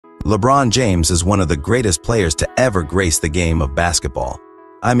LeBron James is one of the greatest players to ever grace the game of basketball.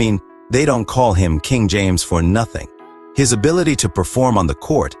 I mean, they don't call him King James for nothing. His ability to perform on the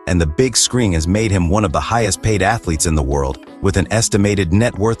court and the big screen has made him one of the highest paid athletes in the world, with an estimated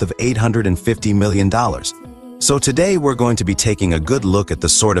net worth of $850 million. So today we're going to be taking a good look at the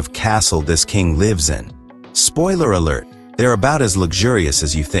sort of castle this king lives in. Spoiler alert, they're about as luxurious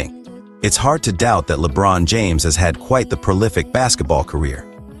as you think. It's hard to doubt that LeBron James has had quite the prolific basketball career,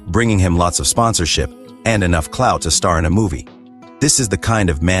 bringing him lots of sponsorship and enough clout to star in a movie. This is the kind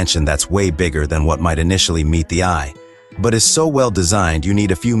of mansion that's way bigger than what might initially meet the eye, but is so well designed you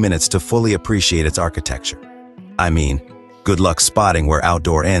need a few minutes to fully appreciate its architecture. I mean, good luck spotting where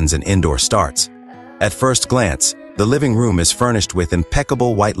outdoor ends and indoor starts. At first glance, the living room is furnished with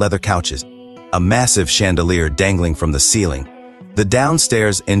impeccable white leather couches, a massive chandelier dangling from the ceiling, the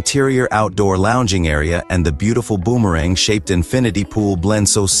downstairs interior outdoor lounging area, and the beautiful boomerang-shaped infinity pool blend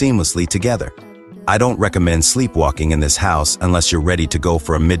so seamlessly together. I don't recommend sleepwalking in this house unless you're ready to go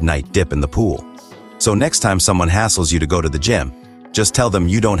for a midnight dip in the pool. So next time someone hassles you to go to the gym, just tell them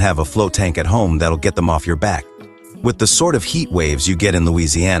you don't have a float tank at home that'll get them off your back. With the sort of heat waves you get in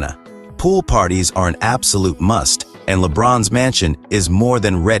Louisiana, pool parties are an absolute must, and LeBron's mansion is more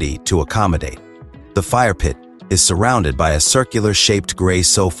than ready to accommodate. The fire pit is surrounded by a circular-shaped gray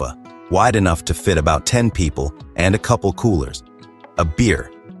sofa, wide enough to fit about 10 people, and a couple coolers. A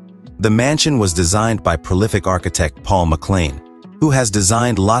beer. The mansion was designed by prolific architect Paul McLean, who has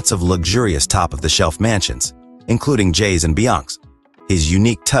designed lots of luxurious top-of-the-shelf mansions, including Jay's and Beyonce's. His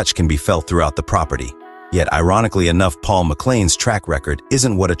unique touch can be felt throughout the property. Yet, ironically enough, Paul McLean's track record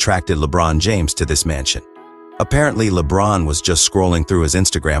isn't what attracted LeBron James to this mansion. Apparently, LeBron was just scrolling through his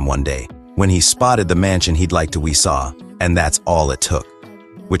Instagram one day when he spotted the mansion he'd like to saw, and that's all it took.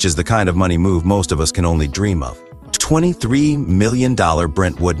 Which is the kind of money move most of us can only dream of. $23 million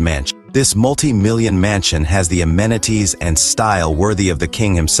Brentwood Mansion. This multi-million mansion has the amenities and style worthy of the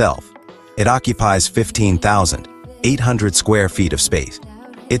king himself. It occupies 15,800 square feet of space.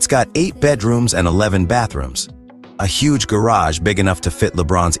 It's got 8 bedrooms and 11 bathrooms, a huge garage big enough to fit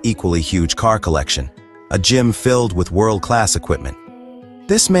LeBron's equally huge car collection, a gym filled with world-class equipment.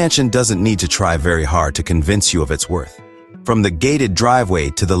 This mansion doesn't need to try very hard to convince you of its worth. From the gated driveway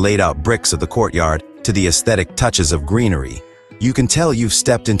to the laid-out bricks of the courtyard to the aesthetic touches of greenery, you can tell you've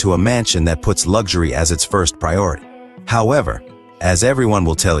stepped into a mansion that puts luxury as its first priority. However, as everyone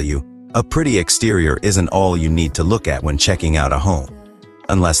will tell you, a pretty exterior isn't all you need to look at when checking out a home.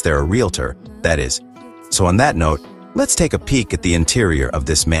 Unless they're a realtor, that is. So on that note, let's take a peek at the interior of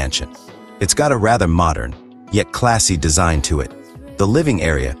this mansion. It's got a rather modern, yet classy design to it. The living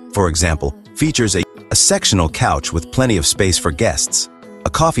area, for example, features a sectional couch with plenty of space for guests, a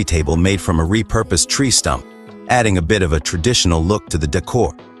coffee table made from a repurposed tree stump, adding a bit of a traditional look to the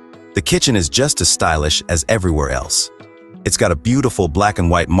decor. The kitchen is just as stylish as everywhere else. It's got a beautiful black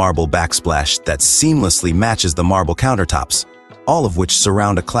and white marble backsplash that seamlessly matches the marble countertops, all of which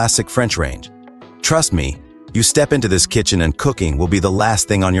surround a classic French range. Trust me, you step into this kitchen and cooking will be the last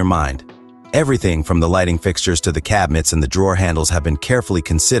thing on your mind. Everything from the lighting fixtures to the cabinets and the drawer handles have been carefully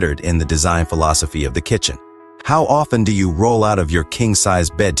considered in the design philosophy of the kitchen. How often do you roll out of your king-size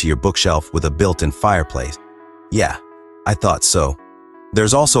bed to your bookshelf with a built-in fireplace? Yeah, I thought so.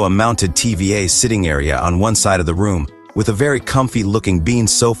 There's also a mounted TVA sitting area on one side of the room with a very comfy-looking bean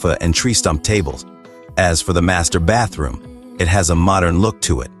sofa and tree stump tables. As for the master bathroom, it has a modern look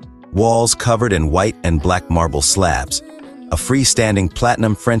to it. Walls covered in white and black marble slabs, a freestanding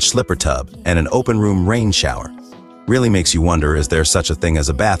platinum French slipper tub, and an open-room rain shower. Really makes you wonder, is there such a thing as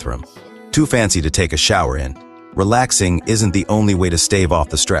a bathroom? Too fancy to take a shower in. Relaxing isn't the only way to stave off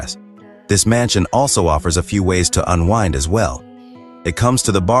the stress. This mansion also offers a few ways to unwind as well. It comes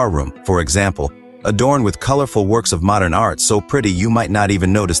to the bar room, for example, adorned with colorful works of modern art so pretty you might not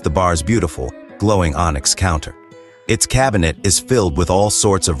even notice the bar's beautiful, glowing onyx counter. Its cabinet is filled with all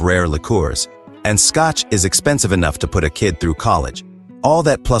sorts of rare liqueurs, and scotch is expensive enough to put a kid through college. All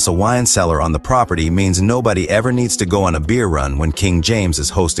that plus a wine cellar on the property means nobody ever needs to go on a beer run when King James is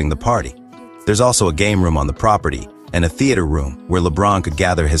hosting the party. There's also a game room on the property, and a theater room where LeBron could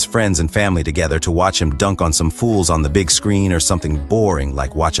gather his friends and family together to watch him dunk on some fools on the big screen or something boring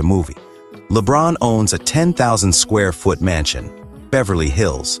like watch a movie. LeBron owns a 10,000 square foot mansion, Beverly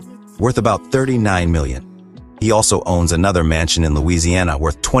Hills, worth about $39 million. He also owns another mansion in Louisiana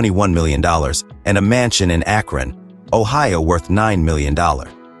worth $21 million and a mansion in Akron, Ohio worth $9 million.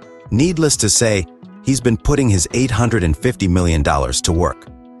 Needless to say, he's been putting his $850 million to work.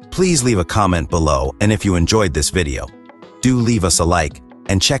 Please leave a comment below, and if you enjoyed this video, do leave us a like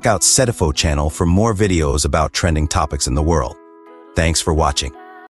and check out Cetifo channel for more videos about trending topics in the world. Thanks for watching.